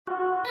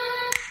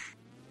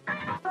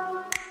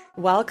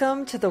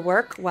Welcome to the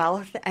Work,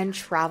 Wealth, and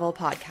Travel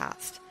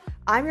podcast.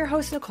 I'm your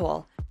host,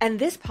 Nicole, and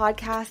this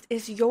podcast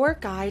is your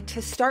guide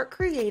to start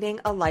creating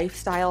a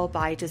lifestyle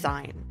by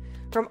design.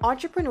 From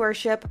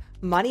entrepreneurship,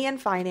 money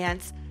and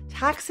finance,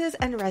 taxes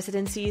and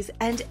residencies,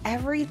 and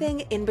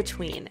everything in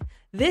between,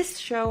 this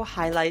show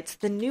highlights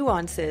the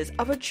nuances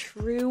of a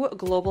true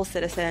global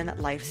citizen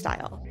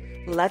lifestyle.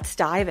 Let's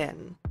dive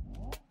in.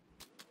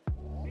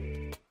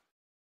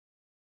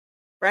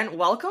 Brent,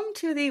 welcome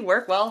to the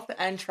Work, Wealth,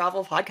 and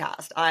Travel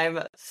podcast.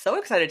 I'm so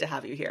excited to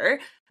have you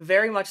here.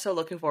 Very much so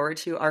looking forward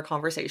to our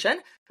conversation.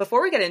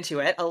 Before we get into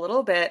it, a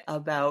little bit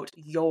about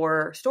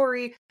your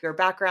story, your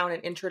background,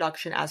 and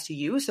introduction as to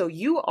you. So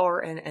you are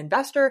an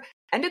investor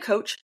and a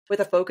coach with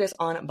a focus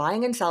on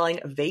buying and selling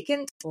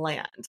vacant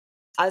land.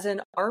 As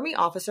an Army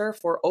officer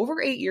for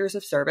over 8 years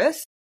of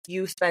service,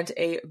 you spent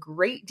a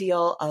great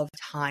deal of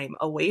time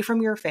away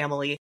from your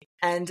family,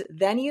 and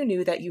then you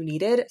knew that you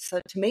needed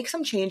to make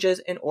some changes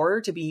in order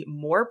to be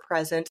more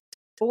present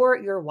for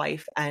your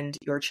wife and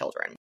your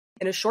children.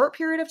 In a short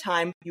period of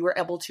time, you were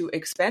able to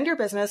expand your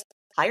business,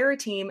 hire a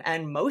team,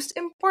 and most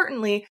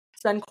importantly,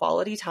 spend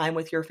quality time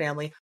with your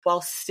family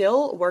while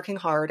still working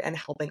hard and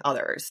helping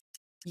others.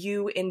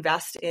 You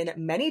invest in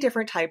many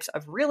different types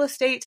of real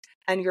estate,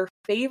 and your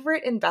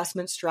favorite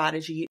investment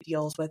strategy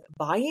deals with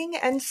buying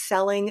and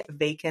selling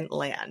vacant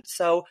land.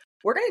 So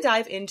we're going to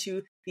dive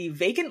into the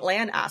vacant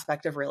land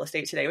aspect of real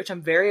estate today, which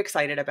I'm very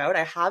excited about.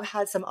 I have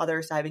had some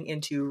others diving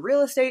into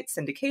real estate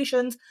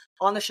syndications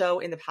on the show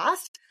in the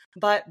past.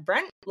 But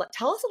Brent,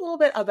 tell us a little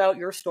bit about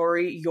your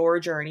story, your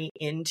journey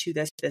into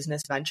this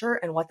business venture,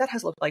 and what that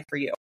has looked like for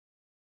you.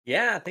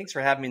 Yeah, thanks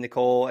for having me,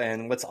 Nicole.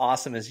 And what's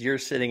awesome is you're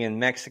sitting in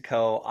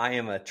Mexico. I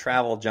am a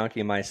travel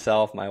junkie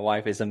myself. My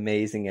wife is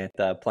amazing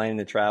at planning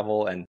to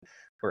travel, and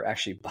we're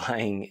actually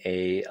buying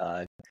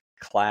a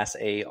Class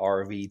A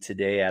RV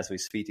today as we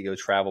speak to go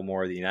travel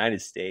more of the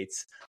United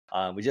States.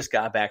 We just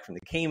got back from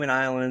the Cayman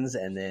Islands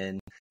and then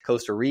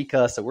Costa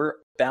Rica, so we're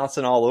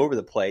bouncing all over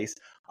the place.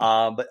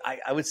 But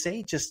I would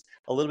say just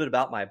a little bit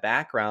about my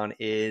background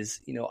is,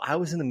 I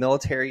was in the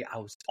military. I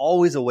was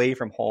always away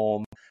from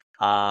home.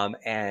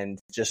 And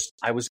just,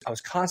 I was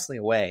constantly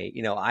away.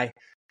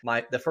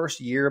 The first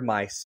year of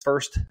my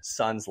first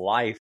son's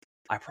life,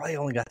 I probably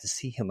only got to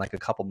see him like a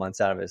couple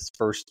months out of his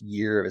first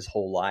year of his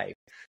whole life.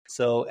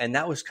 So, and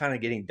that was kind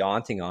of getting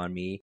daunting on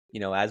me,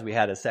 as we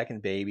had a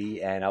second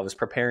baby and I was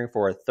preparing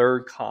for a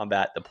third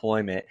combat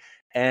deployment.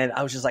 And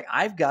I was just like,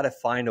 I've got to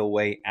find a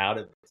way out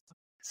of it.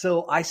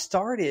 So I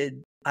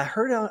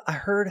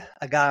heard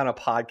a guy on a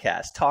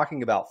podcast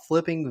talking about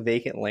flipping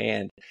vacant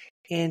land.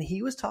 And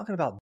he was talking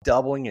about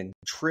doubling and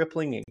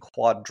tripling and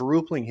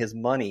quadrupling his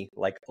money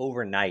like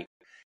overnight.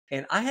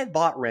 And I had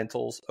bought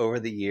rentals over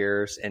the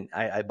years, and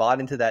I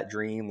bought into that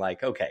dream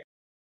like, okay,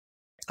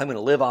 I'm going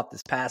to live off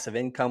this passive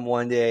income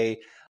one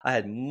day. I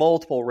had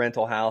multiple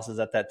rental houses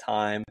at that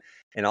time.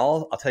 And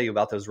all I'll tell you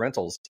about those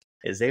rentals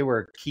is they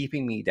were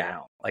keeping me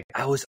down. Like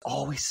I was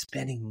always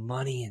spending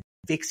money and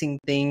fixing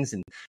things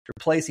and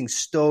replacing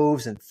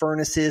stoves and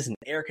furnaces and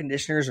air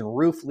conditioners and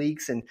roof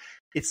leaks. And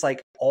it's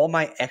like all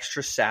my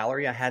extra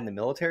salary I had in the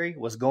military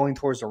was going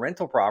towards the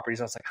rental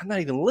properties. I was like, I'm not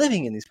even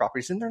living in these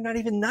properties and they're not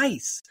even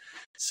nice.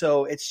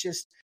 So it's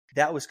just,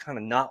 that was kind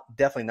of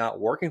definitely not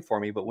working for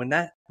me. But when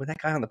that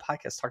guy on the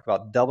podcast talked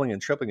about doubling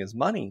and tripling his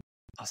money,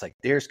 I was like,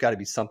 there's got to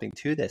be something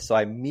to this. So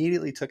I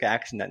immediately took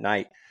action that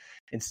night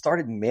and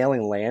started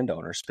mailing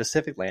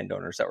specific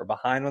landowners that were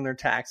behind on their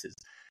taxes.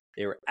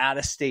 They were out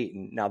of state.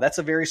 And now that's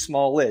a very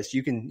small list.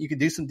 You can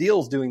do some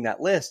deals doing that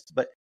list,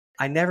 but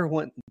I never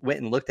went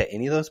and looked at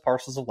any of those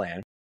parcels of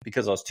land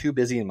because I was too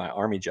busy in my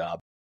Army job.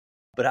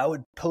 But I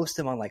would post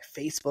them on like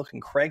Facebook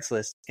and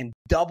Craigslist and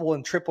double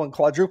and triple and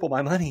quadruple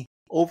my money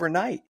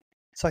overnight.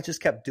 So I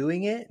just kept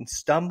doing it and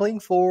stumbling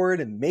forward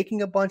and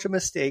making a bunch of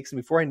mistakes.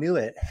 And before I knew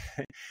it,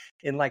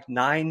 in like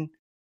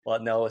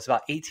it's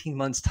about 18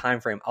 months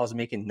time frame, I was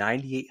making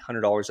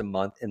 $9,800 a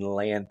month in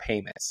land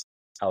payments.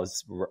 I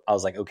was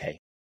like, okay,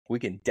 we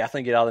can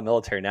definitely get out of the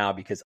military now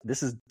because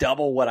this is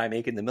double what I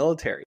make in the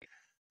military.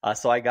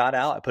 So I got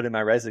out, I put in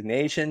my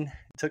resignation.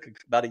 It took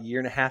about 1.5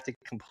 years to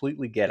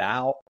completely get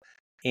out.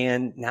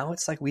 And now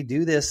it's like we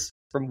do this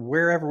from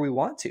wherever we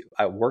want to.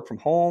 I work from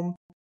home.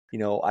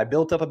 I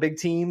built up a big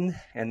team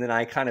and then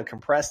I kind of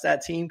compressed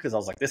that team because I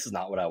was like, this is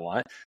not what I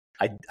want.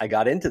 I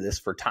got into this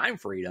for time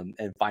freedom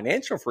and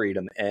financial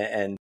freedom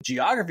and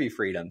geography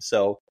freedom.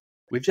 So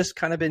we've just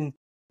kind of been,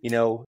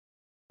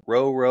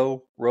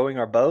 rowing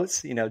our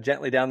boats,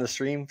 gently down the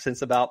stream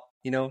since about,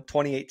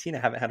 2018. I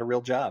haven't had a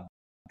real job.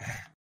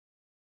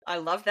 I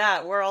love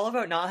that. We're all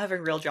about not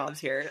having real jobs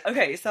here.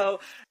 Okay, so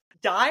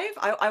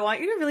I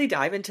want you to really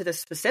dive into the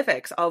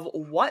specifics of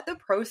what the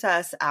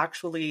process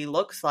actually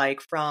looks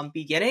like from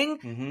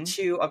beginning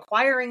to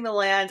acquiring the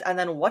land, and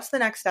then what's the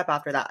next step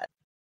after that?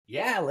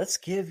 Yeah, let's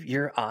give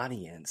your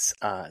audience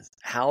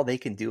how they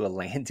can do a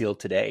land deal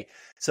today.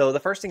 So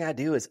the first thing I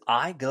do is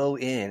I go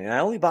in and I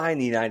only buy in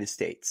the United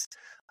States.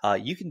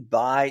 You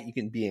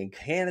can be in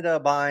Canada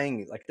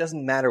buying, like, it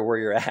doesn't matter where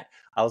you're at.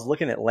 I was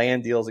looking at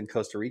land deals in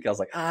Costa Rica. I was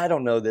like, I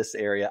don't know this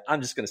area.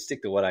 I'm just going to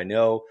stick to what I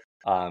know.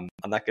 I'm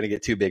not going to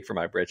get too big for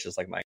my britches,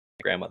 like my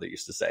grandmother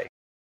used to say.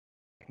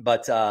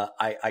 But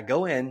I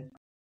go in,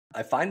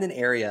 I find an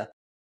area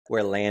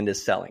where land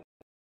is selling.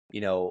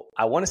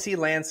 I want to see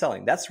land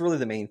selling. That's really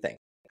the main thing.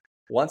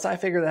 Once I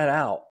figure that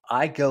out,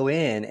 I go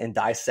in and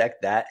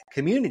dissect that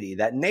community,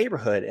 that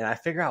neighborhood, and I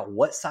figure out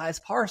what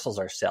size parcels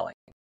are selling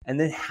and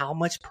then how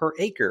much per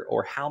acre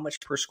or how much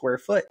per square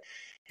foot.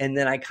 And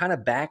then I kind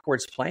of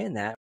backwards plan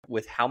that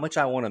with how much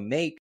I want to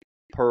make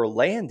per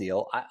land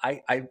deal.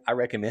 I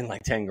recommend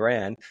like 10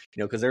 grand,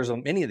 because there's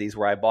many of these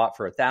where I bought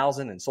for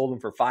 1,000 and sold them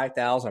for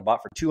 5,000. I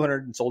bought for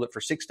 200 and sold it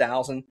for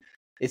 6,000.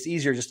 It's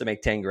easier just to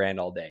make 10 grand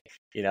all day,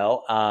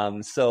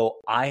 So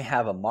I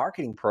have a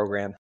marketing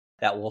program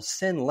that will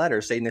send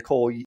letters. Say,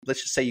 Nicole,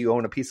 let's just say you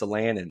own a piece of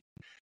land in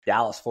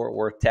Dallas, Fort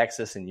Worth,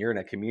 Texas, and you're in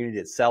a community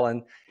that's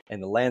selling,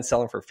 and the land's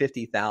selling for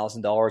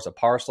 $50,000 a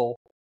parcel.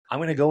 I'm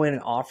going to go in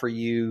and offer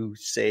you,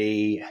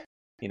 say,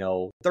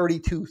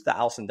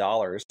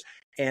 $32,000,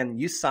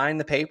 and you sign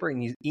the paper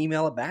and you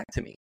email it back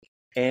to me.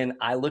 And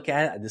I look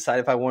at it, I decide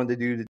if I wanted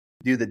to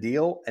do the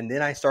deal, and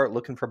then I start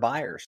looking for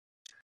buyers.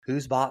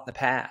 Who's bought in the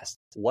past?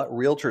 What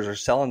realtors are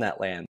selling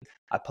that land?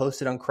 I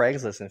post it on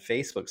Craigslist and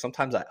Facebook.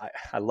 Sometimes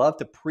I love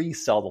to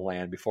pre-sell the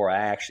land before I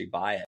actually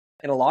buy it.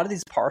 And a lot of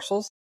these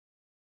parcels,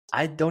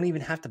 I don't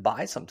even have to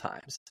buy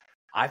sometimes.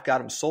 I've got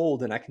them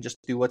sold and I can just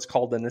do what's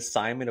called an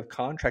assignment of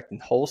contract and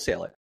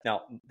wholesale it.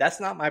 Now, that's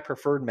not my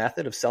preferred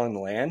method of selling the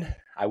land.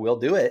 I will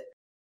do it,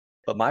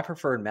 but my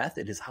preferred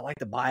method is I like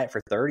to buy it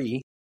for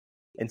 30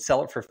 and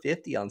sell it for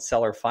 50 on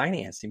seller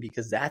financing,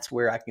 because that's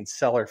where I can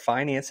seller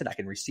finance it. I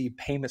can receive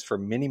payments for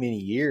many, many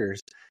years,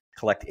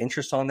 collect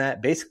interest on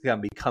that. Basically,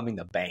 I'm becoming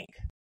the bank.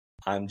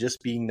 I'm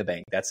just being the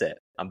bank. That's it.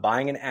 I'm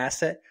buying an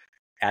asset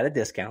at a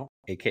discount,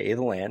 aka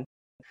the land,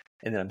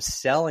 and then I'm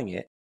selling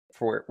it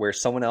for where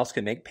someone else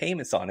can make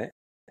payments on it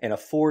and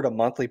afford a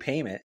monthly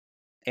payment.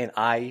 And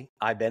I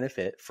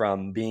benefit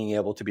from being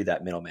able to be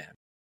that middleman.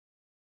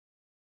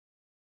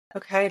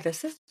 Okay,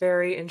 this is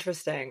very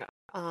interesting.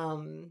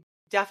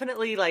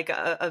 Definitely like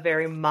a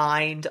very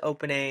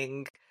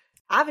mind-opening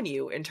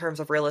avenue in terms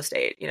of real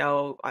estate.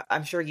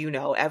 I'm sure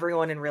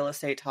everyone in real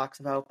estate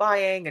talks about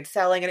buying and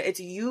selling, and it's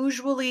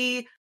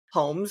usually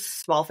homes,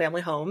 small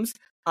family homes.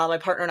 My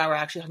partner and I were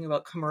actually talking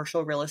about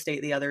commercial real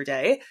estate the other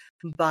day,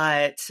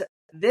 but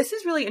this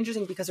is really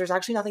interesting because there's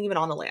actually nothing even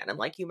on the land. And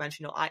like you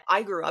mentioned,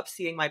 I grew up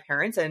seeing my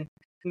parents, and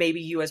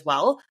maybe you as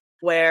well,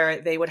 where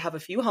they would have a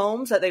few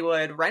homes that they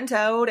would rent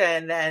out,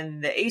 and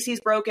then the AC is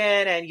broken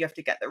and you have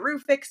to get the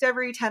roof fixed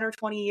every 10 or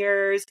 20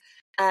 years.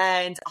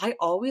 And I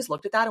always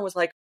looked at that and was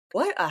like,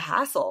 what a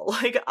hassle.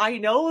 Like, I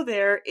know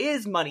there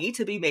is money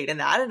to be made in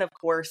that. And of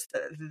course,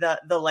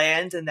 the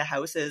land and the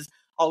house is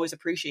always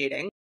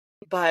appreciating.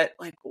 But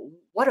like,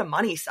 what a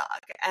money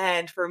suck.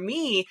 And for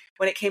me,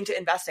 when it came to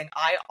investing,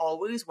 I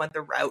always went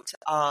the route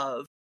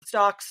of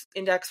stocks,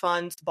 index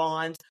funds,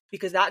 bonds,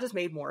 because that just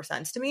made more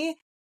sense to me,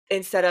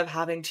 instead of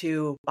having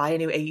to buy a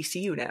new AC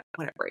unit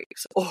when it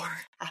breaks or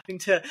having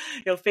to,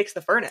 fix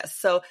the furnace.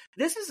 So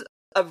this is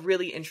a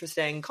really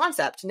interesting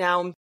concept.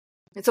 Now,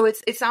 so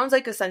it sounds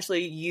like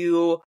essentially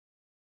you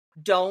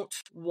don't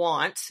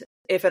want,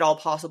 if at all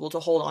possible, to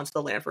hold on to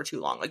the land for too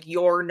long. Like,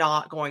 you're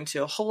not going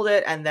to hold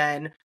it and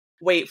then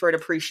wait for it to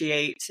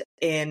appreciate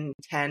in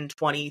 10,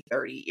 20,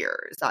 30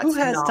 years. That's Who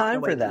has not time the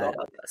way for to go that?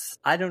 about this.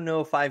 I don't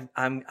know if I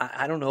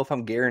don't know if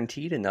I'm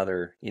guaranteed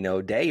another,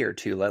 day or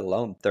two, let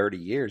alone 30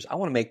 years. I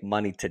want to make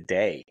money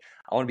today.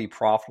 I want to be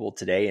profitable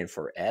today and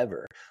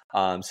forever.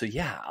 So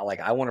yeah, like,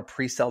 I want to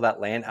pre-sell that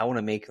land. I want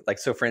to make, like,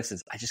 so for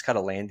instance, I just got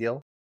a land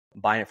deal.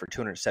 I'm buying it for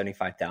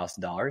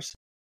 $275,000.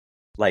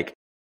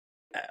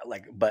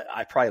 But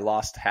I probably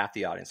lost half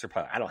the audience. They're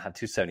probably, I don't have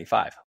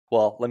 275.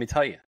 Well, let me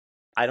tell you,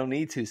 I don't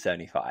need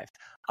 275.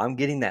 I'm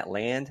getting that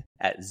land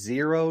at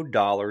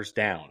 $0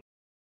 down.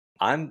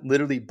 I'm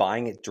literally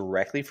buying it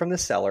directly from the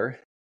seller,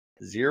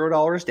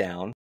 $0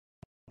 down.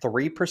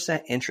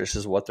 3% interest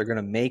is what they're going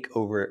to make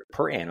over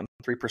per annum,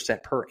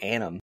 3% per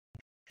annum.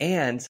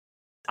 And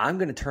I'm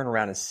going to turn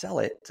around and sell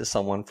it to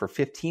someone for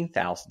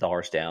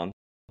 $15,000 down,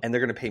 and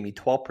they're going to pay me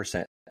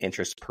 12%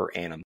 interest per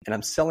annum. And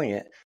I'm selling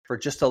it for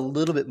just a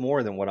little bit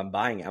more than what I'm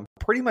buying it. I'm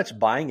pretty much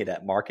buying it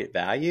at market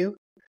value.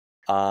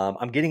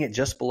 I'm getting it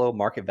just below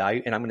market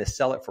value, and I'm going to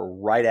sell it for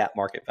right at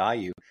market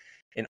value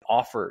and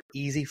offer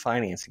easy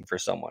financing for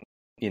someone,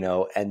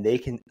 and they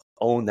can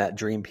own that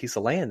dream piece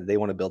of land that they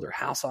want to build their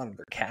house on, or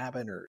their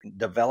cabin, or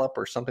develop,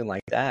 or something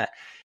like that.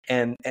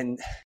 And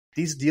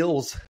these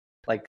deals,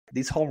 like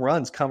these home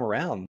runs, come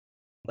around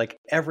like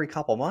every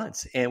couple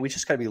months, and we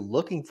just got to be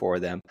looking for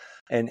them.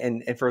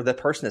 And for the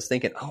person that's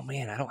thinking, oh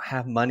man, I don't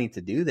have money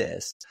to do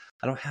this,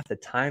 I don't have the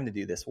time to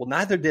do this. Well,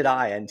 neither did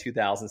I in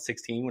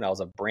 2016 when I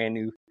was a brand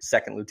new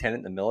second lieutenant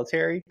in the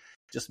military,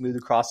 just moved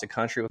across the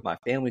country with my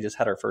family, just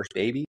had our first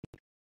baby.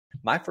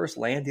 My first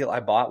land deal I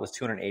bought was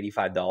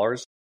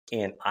 $285,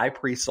 and I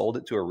pre-sold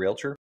it to a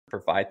realtor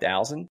for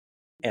 $5,000.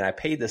 And I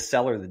paid the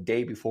seller the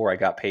day before I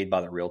got paid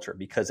by the realtor,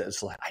 because it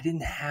was like, I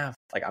didn't have,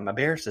 like, I'm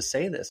embarrassed to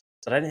say this,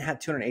 but I didn't have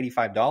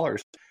 $285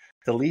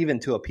 to leave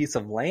into a piece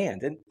of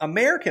land, and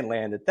American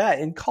land at that,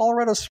 in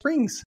Colorado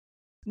Springs.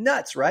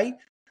 Nuts, right?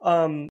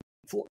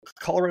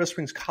 Colorado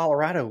Springs,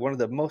 Colorado, one of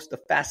the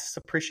fastest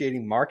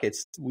appreciating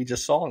markets we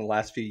just saw in the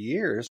last few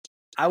years.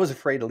 I was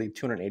afraid to leave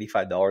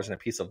 $285 in a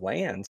piece of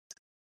land,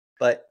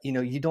 but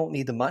you don't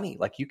need the money.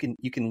 Like you can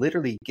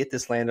literally get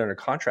this land under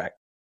contract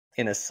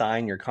and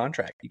assign your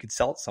contract. You could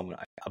sell it to someone.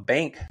 A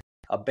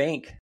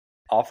bank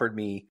offered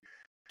me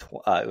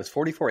it was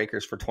 44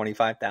 acres for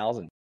 $25,000.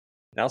 And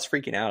I was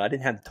freaking out. I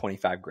didn't have the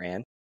 25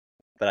 grand,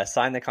 but I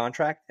signed the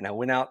contract and I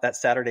went out that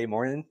Saturday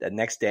morning, that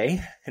next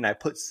day, and I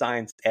put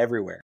signs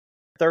everywhere.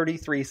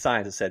 33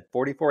 signs that said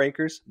 44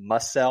 acres,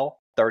 must sell,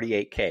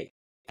 38K.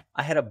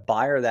 I had a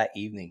buyer that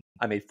evening.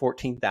 I made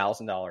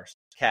 $14,000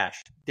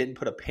 cash. Didn't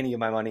put a penny of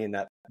my money in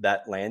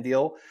that land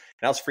deal.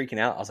 And I was freaking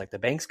out. I was like, the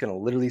bank's going to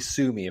literally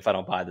sue me if I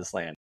don't buy this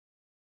land.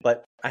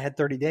 But I had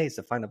 30 days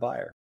to find a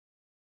buyer.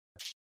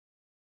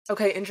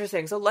 Okay,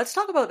 interesting. So let's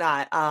talk about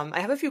that. I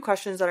have a few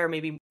questions that are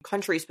maybe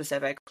country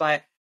specific,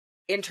 but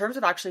in terms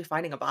of actually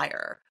finding a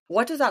buyer,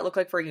 what does that look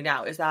like for you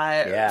now? Is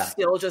that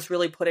still just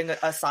really putting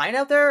a sign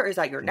out there? Or is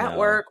that your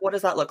network? What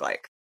does that look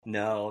like?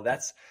 No,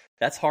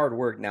 that's hard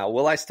work. Now,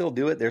 will I still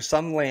do it? There's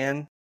some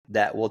land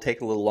that will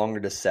take a little longer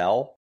to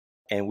sell,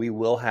 and we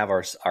will have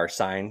our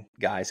sign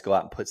guys go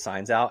out and put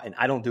signs out. And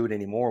I don't do it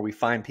anymore. We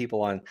find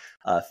people on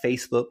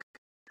Facebook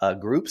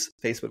groups,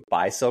 Facebook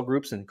buy-sell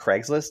groups, and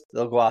Craigslist.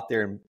 They'll go out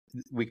there and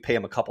we pay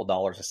them a couple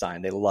dollars a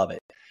sign. They love it.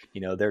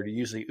 They're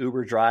usually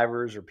Uber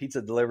drivers or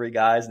pizza delivery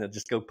guys, and they'll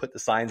just go put the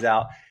signs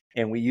out,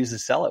 and we usually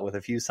sell it with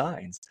a few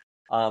signs.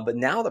 But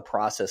now the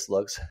process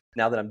looks,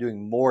 now that I'm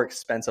doing more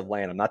expensive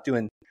land, I'm not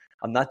doing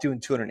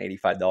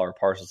 $285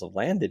 parcels of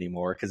land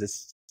anymore, because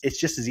it's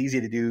just as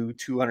easy to do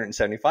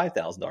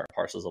 $275,000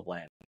 parcels of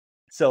land.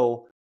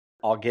 So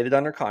I'll get it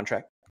under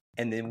contract,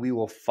 and then we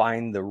will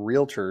find the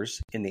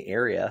realtors in the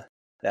area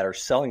that are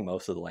selling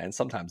most of the land.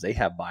 Sometimes they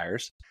have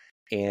buyers,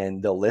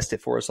 and they'll list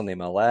it for us on the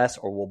MLS,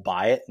 or we'll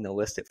buy it and they'll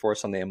list it for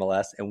us on the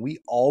MLS. And we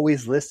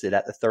always list it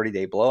at the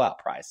 30-day blowout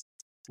price.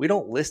 We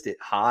don't list it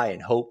high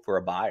and hope for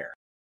a buyer.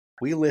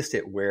 We list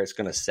it where it's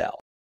going to sell.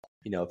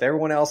 If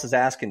everyone else is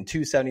asking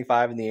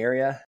 $275 in the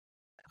area,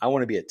 I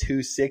want to be at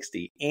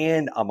 $260,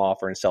 and I'm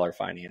offering seller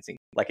financing.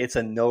 Like, it's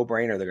a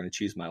no-brainer. They're going to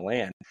choose my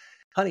land.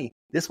 Honey,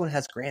 this one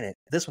has granite.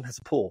 This one has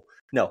a pool.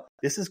 No,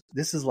 this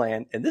is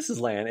land, and this is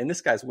land, and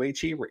this guy's way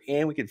cheaper,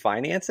 and we can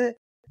finance it.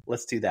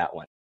 Let's do that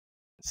one.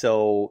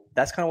 So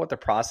that's kind of what the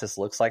process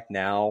looks like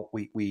now.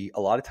 We a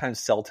lot of times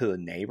sell to a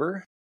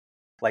neighbor.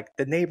 Like,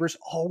 the neighbors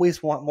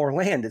always want more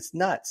land. It's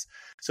nuts.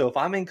 So if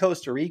I'm in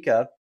Costa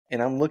Rica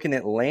and I'm looking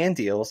at land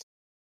deals,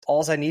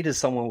 all I need is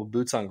someone with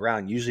boots on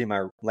ground, usually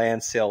my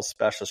land sales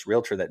specialist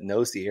realtor that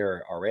knows the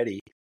area already.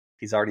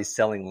 He's already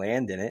selling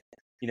land in it.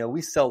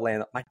 We sell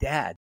land. My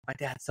dad's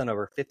done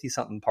over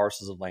 50-something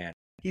parcels of land.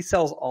 He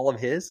sells all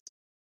of his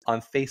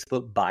on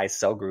Facebook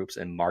buy-sell groups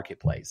and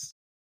marketplace.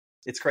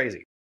 It's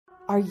crazy.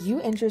 Are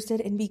you interested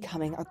in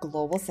becoming a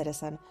global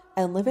citizen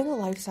and living a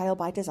lifestyle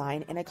by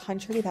design in a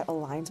country that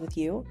aligns with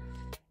you?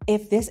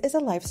 If this is a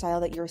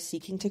lifestyle that you're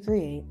seeking to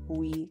create,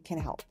 we can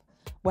help.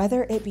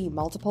 Whether it be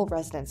multiple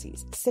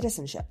residencies,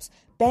 citizenships,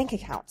 bank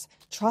accounts,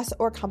 trust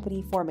or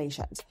company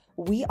formations,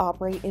 we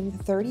operate in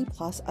 30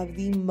 plus of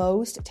the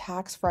most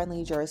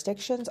tax-friendly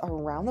jurisdictions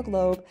around the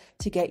globe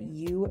to get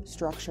you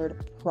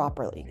structured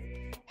properly.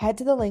 Head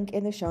to the link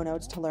in the show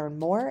notes to learn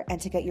more and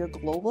to get your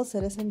global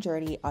citizen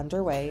journey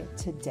underway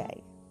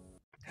today.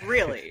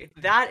 Really?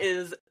 That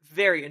is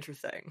very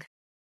interesting.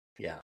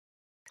 Yeah.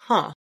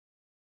 Huh.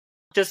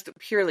 Just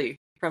purely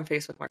from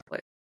Facebook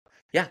Marketplace.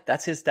 Yeah,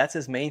 that's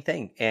his main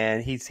thing.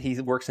 And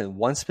he works in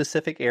one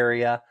specific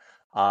area,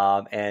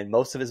 and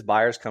most of his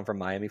buyers come from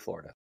Miami,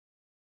 Florida.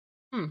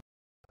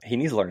 He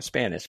needs to learn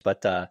Spanish,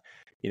 but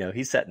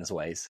he's set in his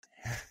ways.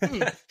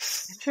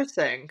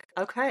 Interesting.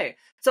 Okay.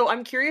 So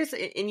I'm curious,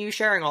 in you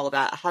sharing all of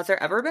that, has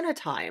there ever been a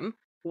time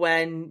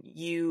when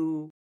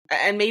you,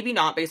 and maybe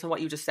not based on what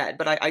you just said,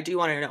 but I do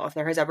want to know if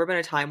there has ever been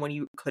a time when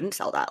you couldn't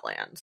sell that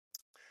land?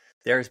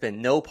 There's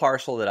been no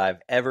parcel that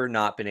I've ever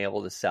not been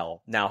able to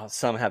sell. Now,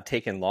 some have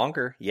taken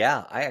longer.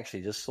 Yeah, I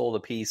actually just sold a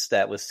piece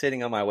that was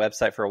sitting on my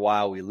website for a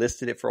while. We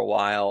listed it for a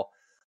while.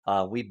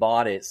 We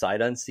bought it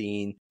sight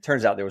unseen.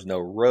 Turns out there was no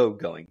road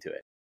going to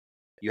it.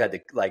 You had to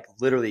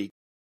literally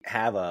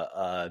have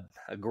a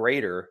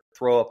grader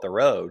throw up the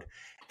road.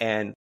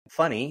 And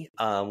funny,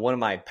 one of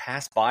my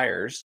past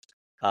buyers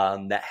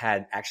that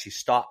had actually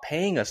stopped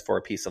paying us for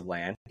a piece of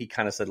land, he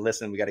kind of said,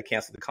 listen, we got to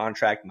cancel the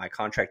contract. My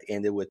contract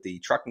ended with the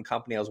trucking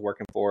company I was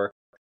working for.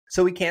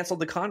 So we canceled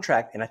the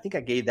contract. And I think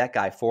I gave that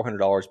guy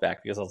 $400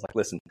 back, because I was like,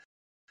 listen,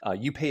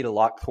 you paid a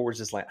lot towards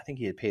this land. I think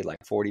he had paid like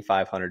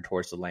 $4,500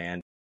 towards the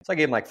land. So I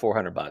gave him like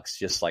 $400,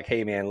 just like,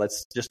 hey man,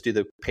 let's just do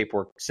the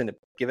paperwork, send it,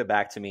 give it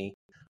back to me.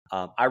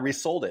 I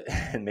resold it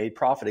and made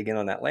profit again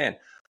on that land.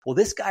 Well,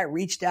 this guy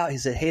reached out. He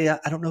said, hey,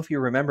 I don't know if you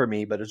remember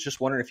me, but I was just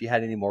wondering if you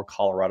had any more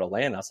Colorado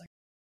land. I was like,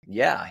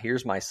 yeah,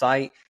 here's my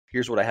site.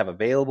 Here's what I have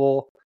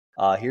available.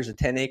 Here's a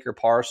 10-acre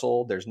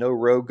parcel. There's no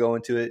road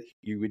going to it.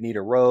 You would need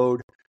a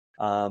road.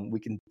 We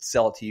can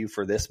sell it to you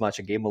for this much.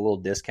 I gave them a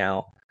little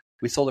discount.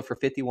 We sold it for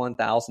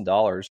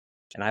 $51,000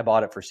 and I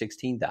bought it for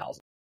 $16,000.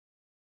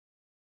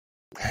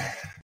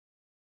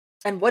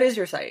 And what is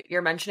your site?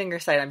 You're mentioning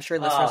your site. I'm sure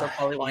listeners are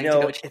probably wanting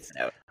to go check it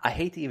out. I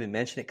hate to even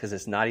mention it because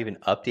it's not even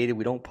updated.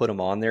 We don't put them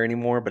on there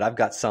anymore, but I've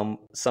got some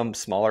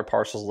smaller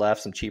parcels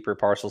left, some cheaper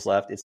parcels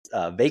left. It's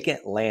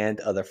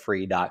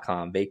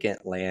vacantlandofthefree.com,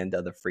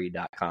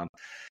 vacantlandofthefree.com.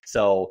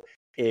 So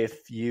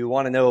if you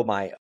want to know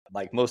my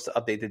most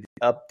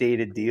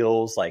updated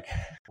deals,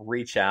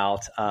 reach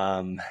out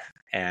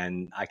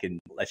and I can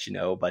let you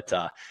know. But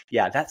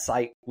yeah, that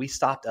site, we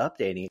stopped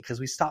updating it because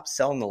we stopped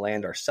selling the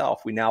land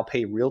ourselves. We now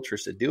pay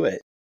realtors to do it,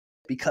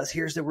 because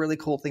here's the really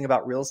cool thing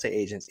about real estate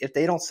agents. If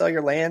they don't sell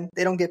your land,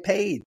 they don't get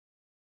paid.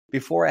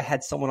 Before, I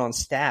had someone on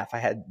staff. I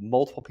had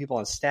multiple people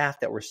on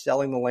staff that were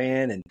selling the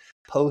land and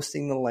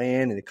posting the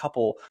land, and a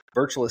couple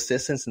virtual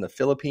assistants in the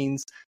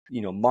Philippines,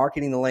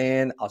 marketing the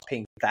land. I was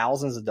paying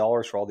thousands of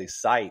dollars for all these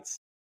sites.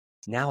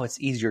 Now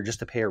it's easier just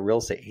to pay a real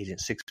estate agent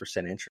 6%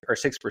 interest or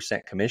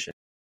 6% commission.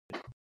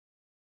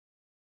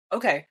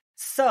 Okay,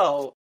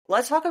 so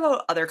let's talk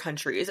about other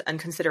countries and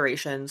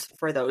considerations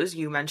for those.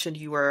 You mentioned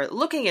you were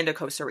looking into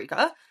Costa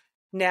Rica.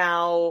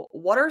 Now,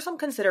 what are some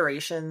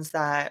considerations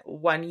that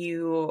when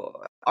you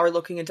are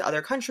looking into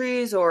other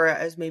countries, or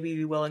as maybe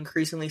you will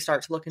increasingly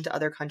start to look into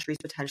other countries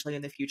potentially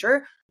in the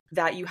future,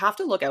 that you have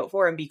to look out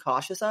for and be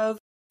cautious of,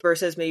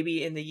 versus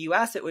maybe in the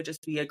US, it would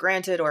just be a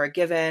granted or a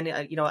given?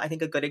 I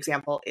think a good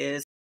example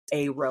is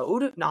a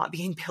road not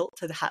being built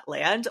to that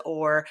land,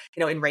 or,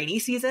 in rainy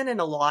season in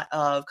a lot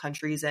of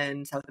countries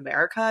in South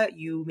America,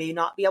 you may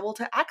not be able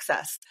to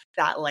access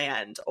that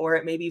land, or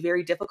it may be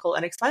very difficult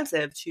and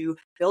expensive to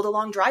build a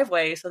long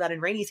driveway so that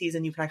in rainy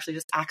season you can actually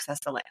just access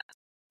the land.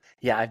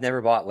 Yeah, I've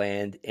never bought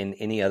land in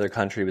any other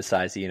country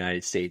besides the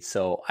United States,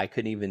 so I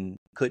couldn't even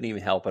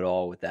help at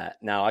all with that.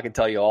 Now, I can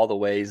tell you all the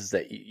ways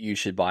that you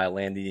should buy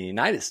land in the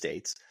United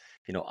States.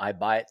 I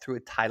buy it through a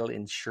title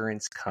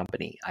insurance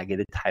company. I get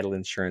a title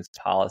insurance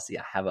policy.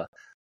 I have a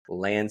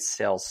land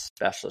sales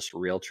specialist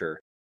realtor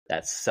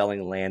that's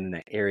selling land in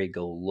that area.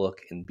 Go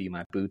look and be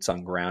my boots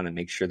on ground and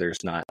make sure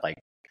there's not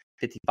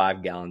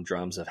 55-gallon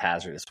drums of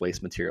hazardous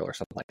waste material or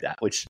something like that,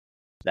 which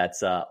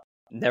that's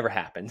never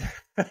happened.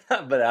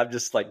 But I'm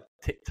just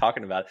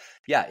talking about it.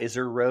 Yeah, is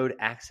there road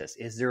access?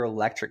 Is there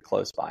electric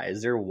close by?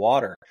 Is there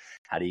water?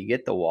 How do you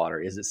get the water?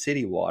 Is it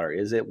city water?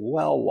 Is it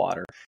well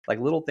water?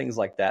 Little things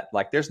like that.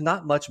 There's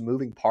not much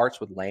moving parts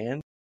with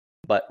land,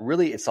 but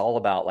really it's all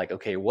about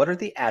okay, what are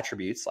the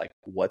attributes?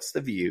 What's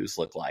the views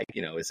look like?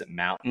 Is it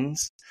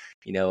mountains?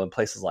 In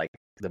places like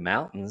the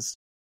mountains,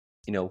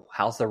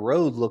 how's the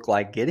road look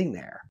like getting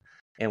there?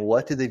 And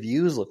what do the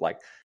views look like?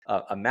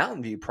 A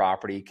mountain view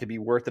property could be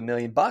worth $1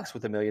 million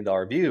with $1 million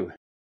view,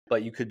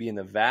 but you could be in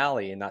the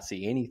valley and not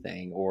see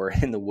anything, or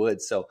in the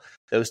woods. So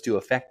those do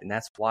affect, and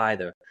that's why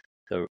the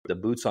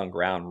boots on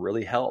ground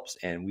really helps.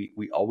 And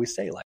we always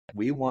say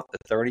we want the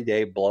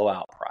 30-day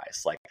blowout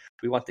price.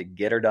 We want the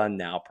get her done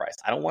now price.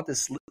 I don't want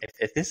this.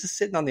 If this is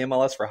sitting on the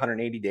MLS for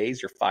 180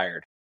 days, you're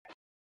fired.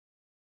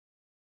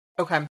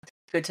 Okay,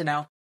 good to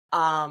know.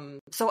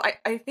 So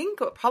I think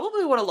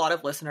probably what a lot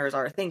of listeners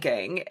are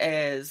thinking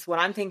is, when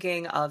I'm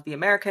thinking of the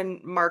American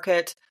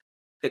market,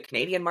 the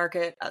Canadian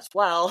market as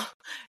well,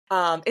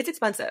 it's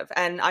expensive.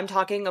 And I'm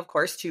talking, of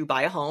course, to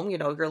buy a home,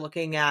 you're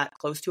looking at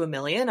close to $1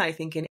 million, I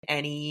think, in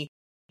any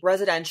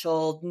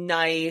residential,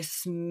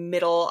 nice,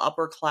 middle,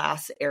 upper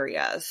class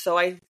areas. So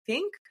I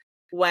think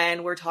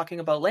when we're talking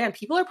about land,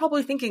 people are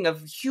probably thinking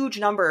of huge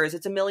numbers.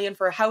 It's $1 million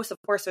for a house. Of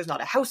course, there's not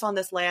a house on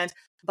this land,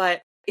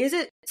 but is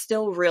it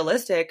still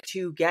realistic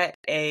to get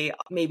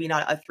maybe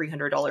not a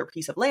 $300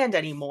 piece of land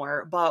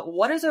anymore, but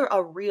what is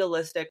a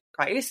realistic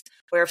price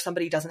where if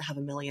somebody doesn't have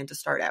 $1 million to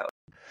start out?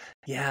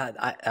 Yeah,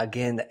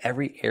 again,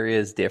 every area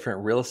is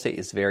different. Real estate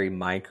is very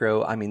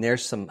micro. I mean,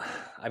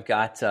 I've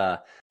got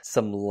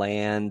some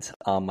land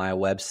on my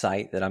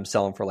website that I'm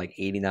selling for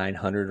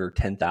 $8,900 or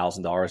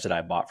 $10,000 that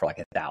I bought for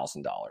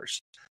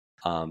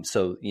 $1,000.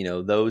 So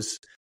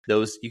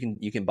those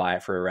you can buy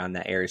it for around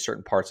that area.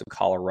 Certain parts of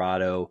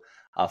Colorado.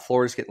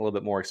 Florida's getting a little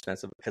bit more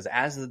expensive because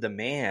as the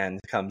demand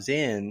comes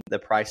in, the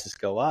prices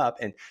go up.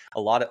 And a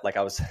lot of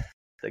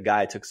the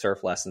guy I took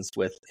surf lessons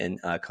with in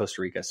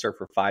Costa Rica, surfed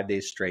for 5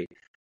 days straight.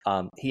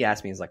 He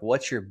asked me, he's like,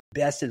 what's your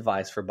best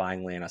advice for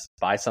buying land? I said,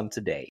 buy some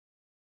today.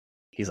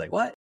 He's like,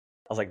 what?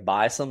 I was like,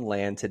 buy some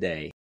land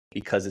today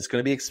because it's going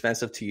to be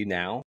expensive to you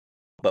now.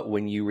 But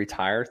when you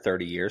retire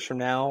 30 years from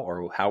now,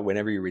 or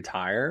whenever you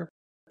retire,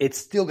 it's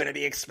still going to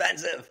be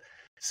expensive.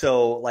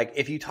 So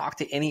if you talk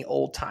to any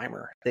old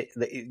timer,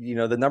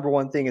 the number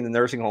one thing in the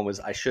nursing home is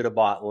I should have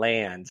bought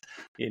land,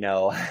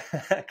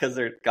 because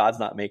God's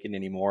not making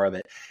any more of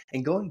it.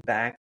 And going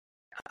back,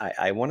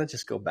 I want to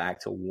just go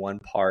back to one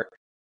part.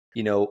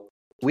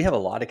 We have a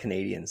lot of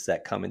Canadians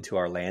that come into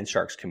our Land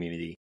Sharks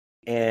community,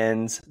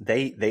 and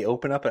they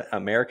open up an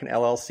American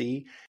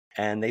LLC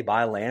and they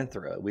buy land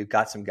through it. We've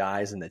got some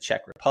guys in the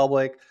Czech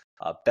Republic,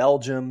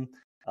 Belgium,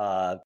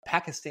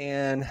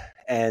 Pakistan,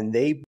 and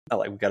they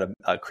like we've got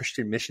a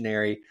Christian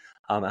missionary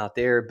out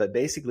there. But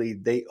basically,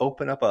 they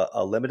open up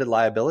a limited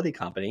liability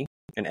company,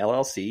 an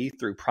LLC,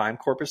 through Prime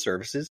Corporate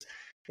Services,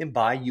 and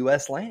buy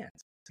U.S. land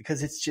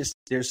because it's just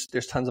there's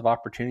tons of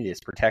opportunity. It's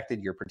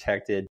protected. You're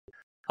protected,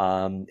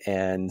 and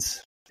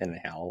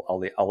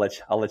I'll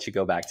let you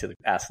go back to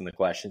asking the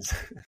questions.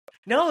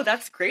 No,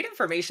 that's great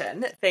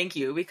information. Thank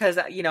you. Because,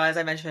 as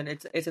I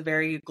mentioned, it's a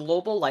very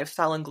global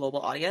lifestyle and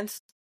global audience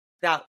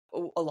that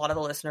a lot of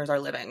the listeners are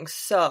living.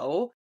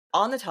 So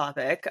on the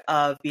topic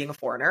of being a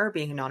foreigner,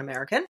 being a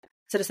non-American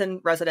citizen,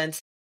 resident,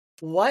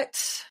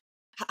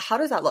 how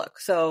does that look?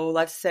 So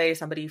let's say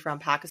somebody from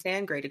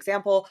Pakistan, great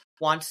example,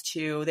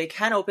 they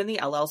can open the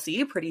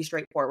LLC, pretty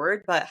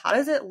straightforward, but how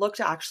does it look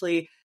to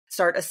actually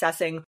start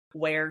assessing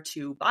where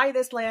to buy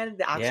this land,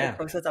 the actual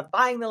process of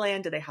buying the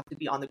land? Do they have to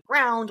be on the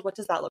ground? What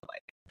does that look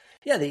like?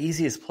 Yeah, the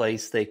easiest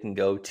place they can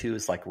go to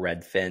is like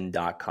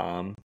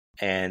redfin.com,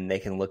 and they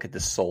can look at the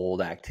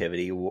sold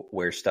activity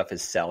where stuff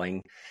is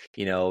selling.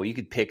 You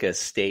could pick a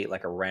state,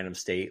 like a random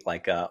state,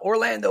 like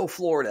Orlando,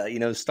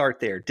 Florida, start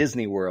there,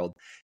 Disney World.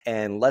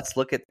 And let's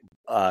look at,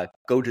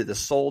 go to the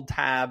sold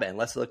tab and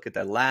let's look at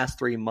the last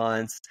 3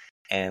 months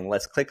and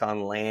let's click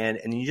on land.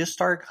 And you just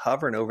start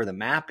hovering over the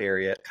map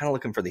area, kind of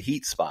looking for the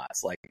heat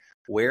spots, like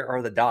where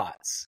are the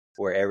dots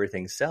where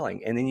everything's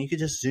selling? And then you could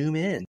just zoom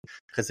in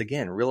because,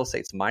 again, real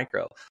estate's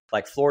micro.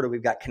 Like Florida,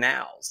 we've got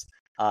canals.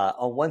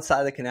 On one side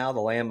of the canal, the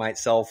land might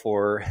sell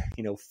for,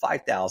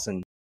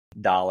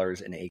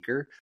 $5,000 an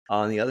acre.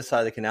 On the other side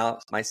of the canal,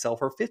 it might sell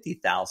for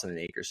 $50,000 an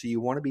acre. So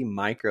you want to be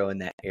micro in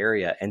that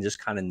area and just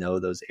kind of know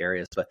those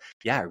areas. But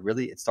yeah,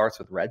 really, it starts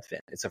with Redfin.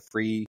 It's a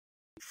free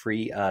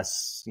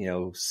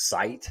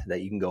site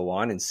that you can go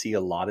on and see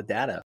a lot of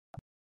data.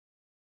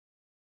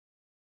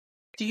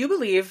 Do you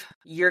believe,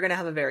 you're going to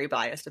have a very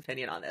biased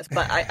opinion on this,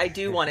 but I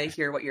do want to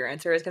hear what your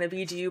answer is going to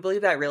be. Do you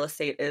believe that real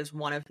estate is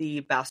one of the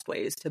best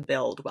ways to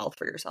build wealth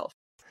for yourself?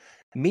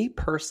 Me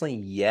personally,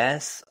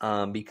 yes,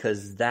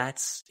 because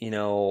that's,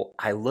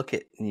 I look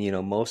at,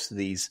 most of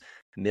these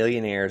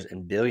millionaires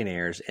and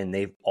billionaires, and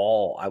they've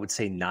all, I would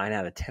say 9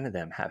 out of 10 of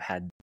them have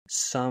had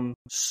some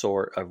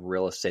sort of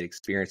real estate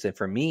experience. And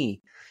for me,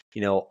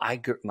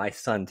 my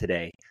son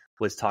today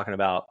was talking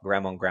about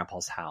grandma and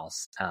grandpa's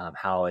house,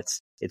 how it's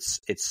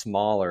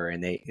smaller,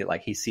 and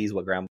he sees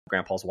what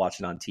grandpa's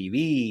watching on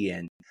TV.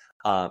 And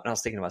I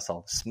was thinking to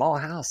myself, small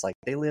house, like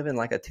they live in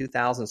like a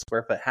 2,000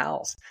 square foot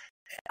house.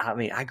 I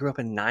mean, I grew up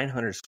in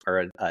 900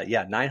 square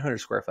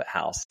foot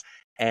house.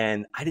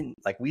 And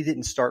we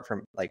didn't start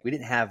from, we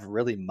didn't have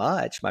really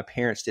much. My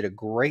parents did a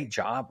great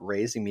job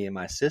raising me and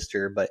my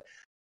sister, but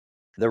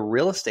the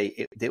real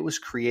estate, it was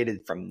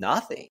created from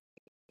nothing,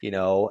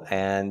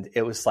 and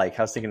it was like,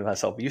 I was thinking to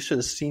myself, you should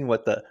have seen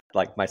what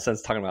my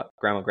son's talking about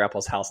grandma and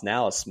grandpa's house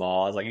now is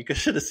small. I was like, you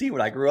should have seen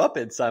what I grew up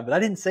in, son, but I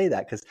didn't say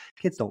that because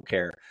kids don't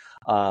care.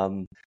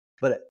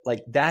 But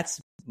that's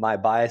my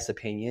biased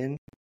opinion,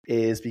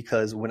 is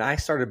because when I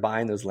started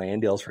buying those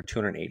land deals for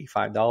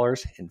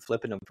 $285 and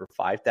flipping them for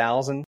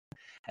 $5,000,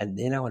 and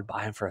then I would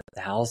buy them for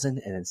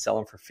 $1,000 and then sell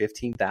them for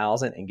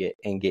 $15,000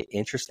 and get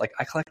interest. Like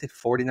I collected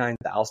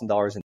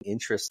 $49,000 in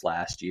interest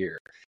last year.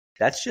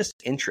 That's just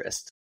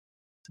interest.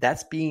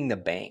 That's being the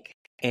bank.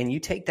 And you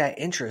take that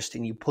interest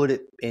and you put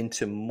it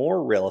into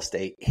more real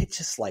estate. It's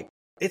just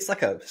it's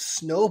like a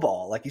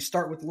snowball. Like you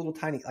start with a little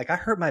tiny, I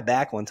hurt my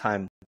back one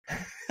time.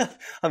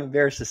 I'm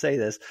embarrassed to say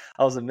this.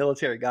 I was a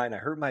military guy and I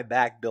hurt my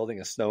back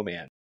building a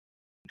snowman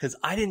because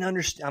I didn't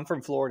understand. I'm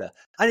from Florida.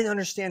 I didn't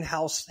understand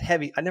how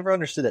heavy. I never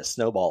understood that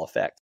snowball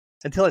effect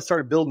until I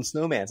started building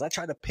snowmans. I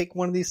tried to pick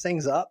one of these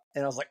things up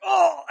and I was like,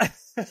 oh,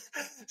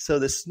 so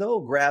the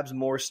snow grabs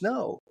more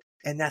snow.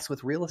 And that's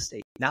with real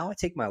estate. Now I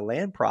take my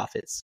land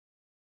profits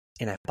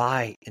and I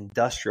buy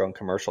industrial and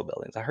commercial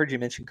buildings. I heard you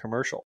mention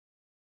commercial.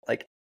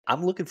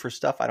 I'm looking for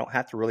stuff I don't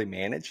have to really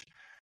manage.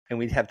 And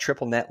we'd have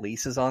triple net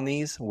leases on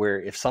these where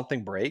if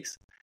something breaks,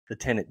 the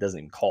tenant doesn't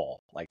even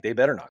call. They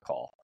better not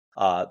call.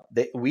 I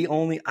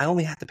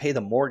only have to pay the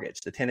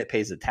mortgage. The tenant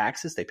pays the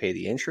taxes, they pay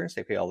the insurance,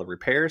 they pay all the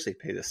repairs, they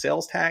pay the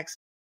sales tax.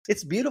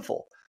 It's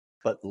beautiful.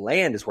 But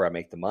land is where I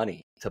make the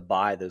money to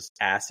buy those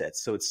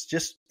assets. So it's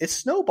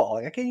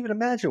snowballing. I can't even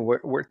imagine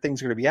where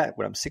things are going to be at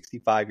when I'm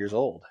 65 years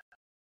old.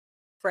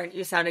 Brent,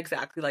 you sound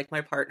exactly like my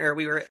partner.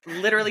 We were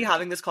literally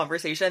having this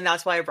conversation.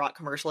 That's why I brought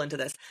commercial into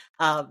this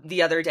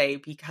the other day,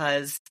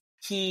 because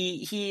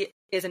he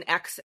is an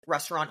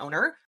ex-restaurant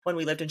owner. When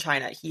we lived in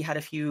China, he had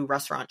a few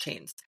restaurant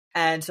chains.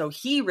 And so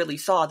he really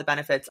saw the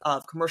benefits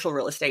of commercial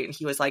real estate. And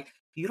he was like,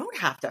 you don't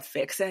have to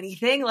fix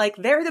anything.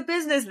 They're the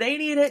business. They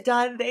need it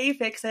done. They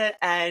fix it.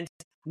 And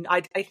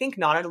I think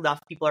not enough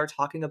people are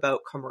talking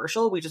about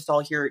commercial. We just all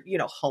hear,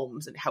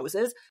 homes and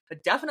houses,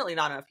 but definitely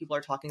not enough people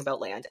are talking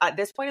about land. At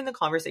this point in the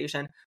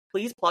conversation,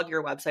 please plug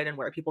your website and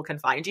where people can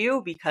find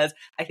you, because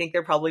I think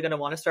they're probably going to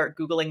want to start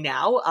Googling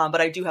now. But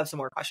I do have some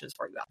more questions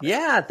for you after.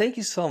 Yeah, thank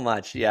you so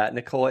much. Yeah,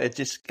 Nicole, they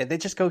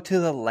just go to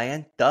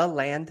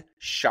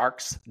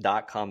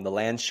thelandsharks.com,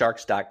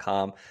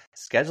 thelandsharks.com.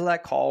 Schedule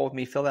that call with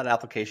me, fill that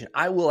application.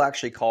 I will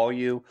actually call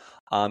you.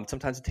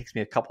 Sometimes it takes me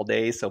a couple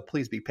days, so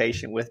please be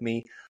patient with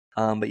me.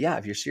 But yeah,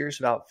 if you're serious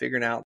about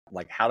figuring out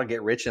like how to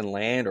get rich in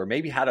land, or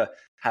maybe how to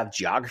have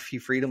geography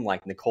freedom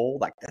like Nicole,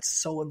 like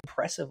that's so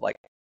impressive. Like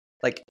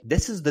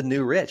this is the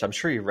new rich. I'm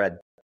sure you've read,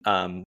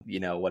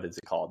 what is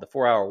it called? The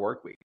 4-Hour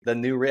Work Week, the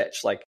new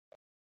rich. Like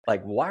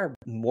why are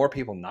more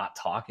people not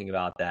talking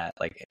about that?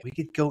 Like we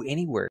could go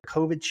anywhere.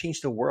 COVID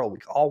changed the world. We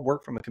can all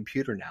work from a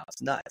computer now.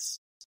 It's nuts.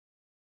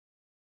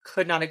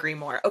 Could not agree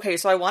more. Okay,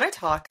 so I want to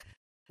talk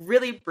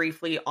really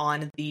briefly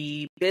on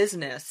the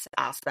business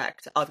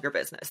aspect of your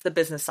business, the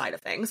business side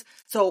of things.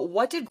 So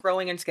what did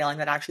growing and scaling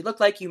that actually look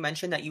like? You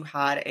mentioned that you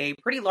had a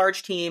pretty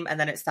large team, and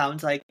then it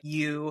sounds like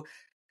you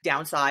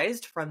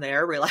downsized from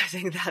there,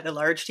 realizing that a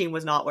large team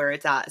was not where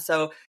it's at.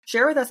 So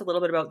share with us a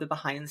little bit about the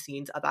behind the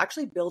scenes of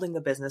actually building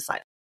the business side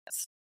of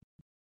this.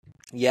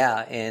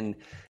 Yeah, and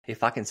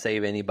if I can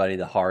save anybody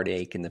the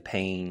heartache and the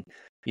pain,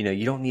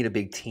 you don't need a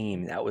big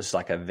team. That was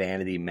like a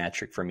vanity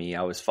metric for me.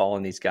 I was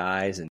following these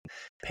guys and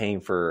paying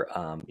for,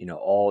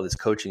 all this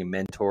coaching and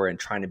mentor and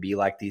trying to be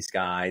like these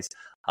guys.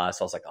 So I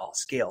was like, oh,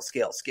 scale.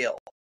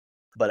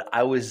 But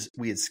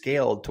we had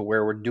scaled to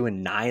where we're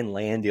doing 9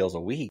 land deals a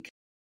week.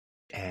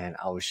 And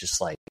I was just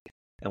like,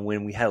 and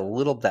when we had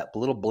that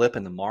little blip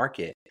in the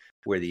market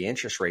where the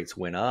interest rates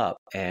went up,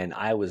 and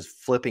I was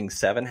flipping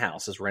 7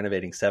 houses,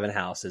 renovating 7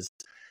 houses,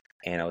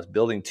 and I was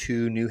building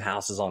 2 new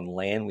houses on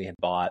land we had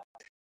bought,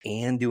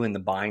 and doing the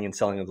buying and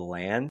selling of the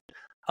land,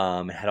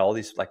 had all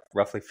these like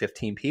roughly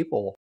 15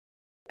 people.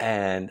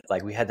 And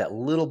like we had that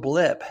little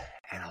blip,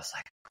 and I was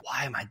like,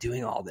 why am I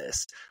doing all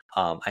this?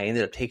 I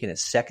ended up taking a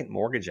second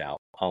mortgage out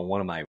on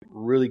one of my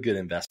really good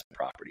investment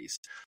properties.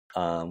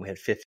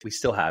 We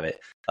still have it,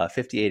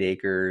 58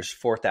 acres,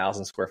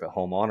 4,000 square foot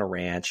home on a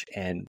ranch,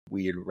 and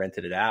we had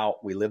rented it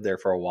out. We lived there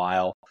for a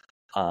while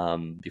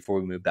before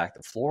we moved back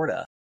to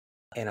Florida.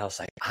 And I was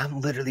like, I'm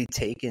literally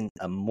taking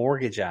a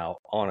mortgage out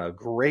on a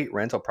great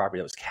rental property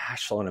that was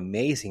cash flowing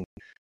amazing,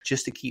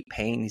 just to keep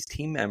paying these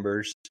team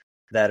members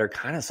that are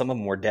kind of, some of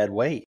them were dead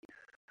weight.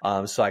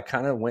 So I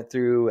kind of went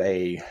through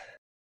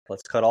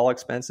let's cut all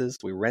expenses.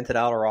 We rented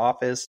out our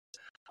office.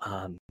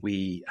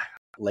 We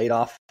laid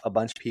off a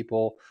bunch of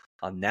people.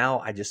 Now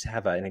I just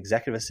have an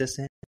executive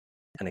assistant,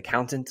 an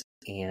accountant,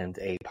 and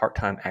a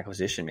part-time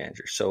acquisition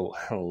manager. So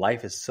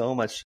life is so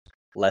much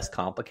less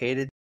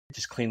complicated.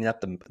 Just cleaning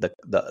up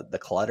the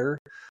clutter.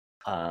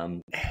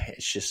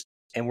 It's just,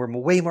 and we're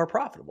way more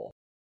profitable.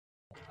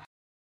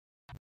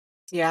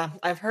 Yeah,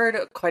 I've heard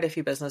quite a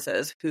few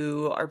businesses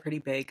who are pretty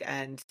big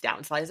and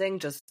downsizing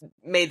just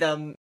made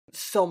them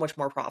so much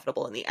more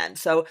profitable in the end.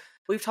 So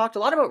we've talked a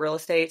lot about real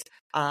estate.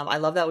 I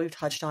love that we've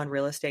touched on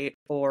real estate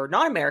for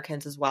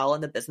non-Americans as well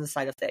and the business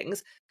side of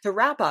things. To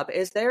wrap up,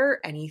 is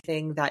there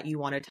anything that you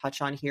want to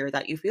touch on here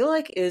that you feel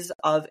like is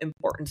of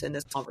importance in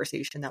this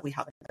conversation that we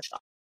haven't touched on?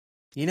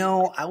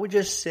 I would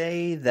just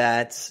say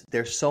that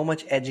there's so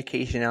much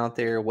education out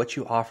there. What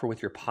you offer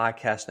with your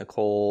podcast,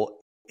 Nicole,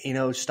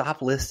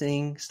 stop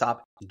listening,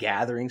 stop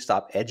gathering,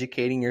 stop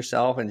educating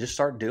yourself, and just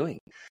start doing.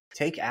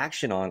 Take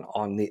action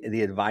on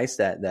the advice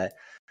that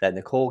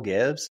Nicole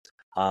gives.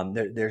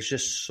 There's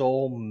just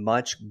so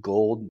much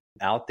gold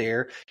out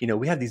there.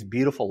 We have these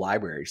beautiful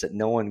libraries that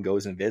no one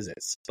goes and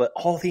visits, but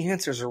all the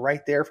answers are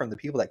right there from the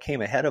people that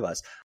came ahead of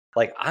us.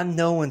 Like, I'm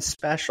no one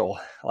special.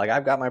 Like,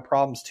 I've got my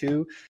problems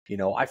too.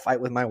 I fight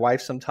with my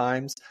wife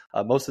sometimes.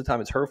 Most of the time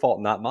it's her fault,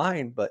 not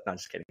mine, but not,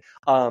 just kidding.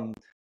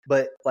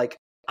 But like,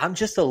 I'm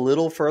just a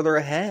little further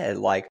ahead,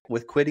 like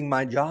with quitting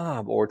my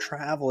job or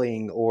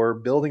traveling or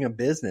building a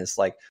business.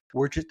 Like,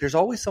 there's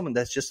always someone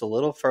that's just a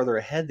little further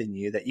ahead than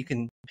you that you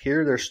can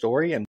hear their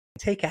story and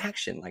take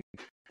action. Like,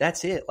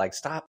 that's it. Like,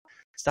 stop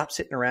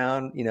sitting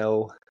around,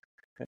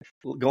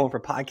 going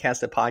from podcast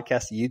to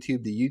podcast to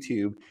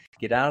YouTube,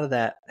 get out of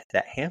that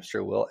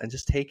hamster wheel and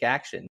just take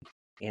action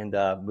and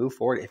move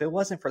forward. If it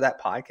wasn't for that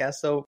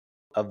podcast, though,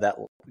 of that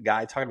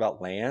guy talking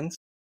about lands,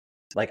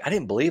 like, I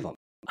didn't believe him.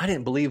 I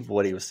didn't believe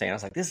what he was saying. I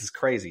was like, this is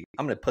crazy.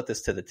 I'm going to put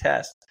this to the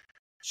test.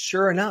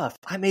 Sure enough,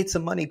 I made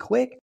some money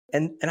quick.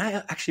 And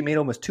I actually made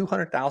almost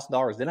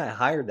 $200,000. Then I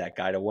hired that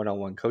guy to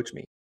one-on-one coach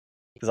me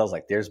because I was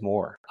like, there's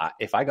more.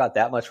 If I got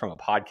that much from a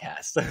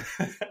podcast.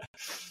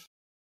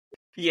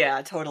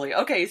 Yeah, totally.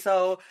 Okay,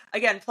 so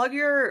again, plug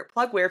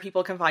where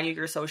people can find you,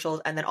 your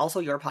socials, and then also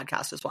your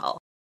podcast as well.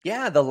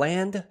 Yeah,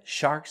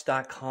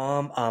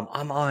 thelandsharks.com.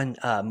 I'm on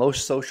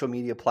most social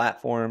media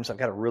platforms. I've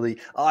got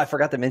I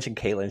forgot to mention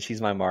Caitlin.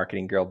 She's my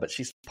marketing girl, but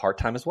she's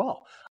part-time as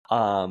well.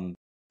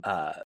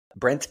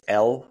 Brent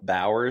L.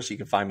 Bowers. You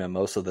can find me on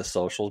most of the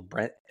socials.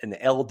 Brent, and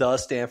the L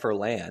does stand for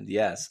land.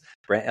 Yes,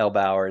 Brent L.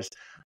 Bowers.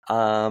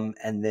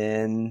 And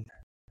then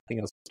think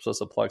I was supposed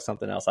to plug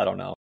something else. I don't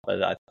know,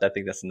 but I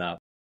think that's enough.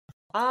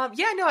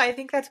 Yeah, no, I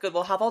think that's good.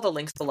 We'll have all the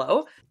links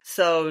below.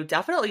 So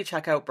definitely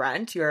check out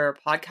Brent, your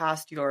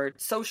podcast, your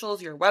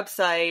socials, your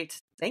website.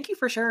 Thank you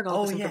for sharing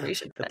all this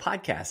information. The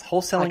podcast,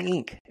 Wholesaling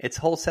Inc. It's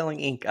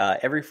Wholesaling Inc.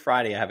 Every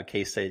Friday I have a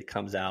case study that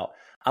comes out.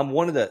 I'm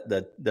one of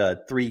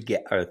the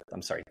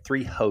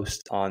three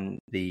hosts on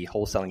the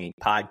Wholesaling Inc.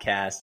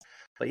 podcast.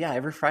 But yeah,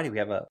 every Friday we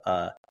have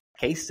a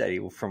case study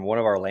from one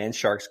of our Land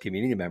Sharks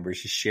community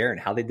members just sharing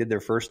how they did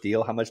their first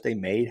deal, how much they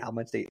made, how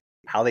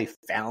they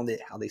found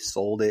it, how they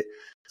sold it.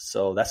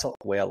 So that's the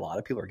way a lot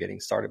of people are getting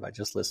started, by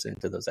just listening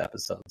to those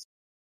episodes.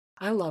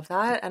 I love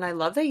that. And I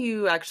love that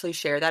you actually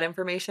share that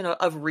information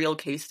of real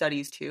case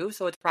studies too.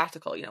 So it's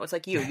practical. It's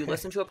like you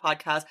listen to a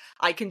podcast,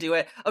 I can do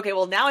it. Okay,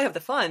 well now I have the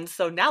funds.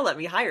 So now let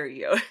me hire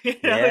you.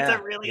 It's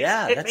a really,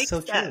 it makes so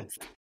sense.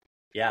 True.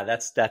 Yeah,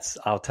 that's,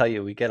 I'll tell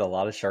you, we get a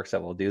lot of sharks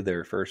that will do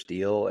their first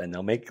deal and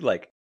they'll make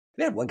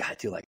we had one guy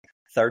do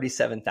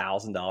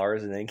 $37,000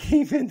 and then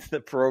came into the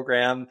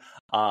program.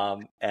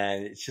 And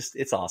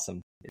it's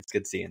awesome. It's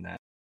good seeing that.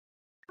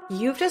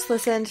 You've just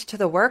listened to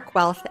the Work,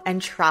 Wealth,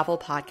 and Travel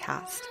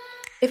podcast.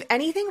 If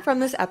anything from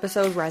this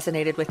episode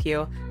resonated with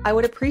you, I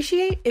would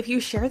appreciate if you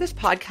share this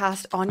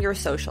podcast on your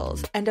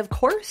socials. And of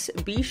course,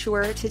 be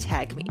sure to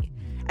tag me.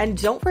 And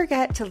don't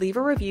forget to leave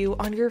a review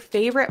on your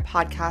favorite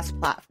podcast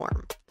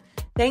platform.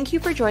 Thank you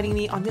for joining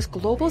me on this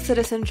global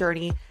citizen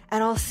journey,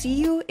 and I'll see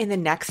you in the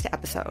next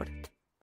episode.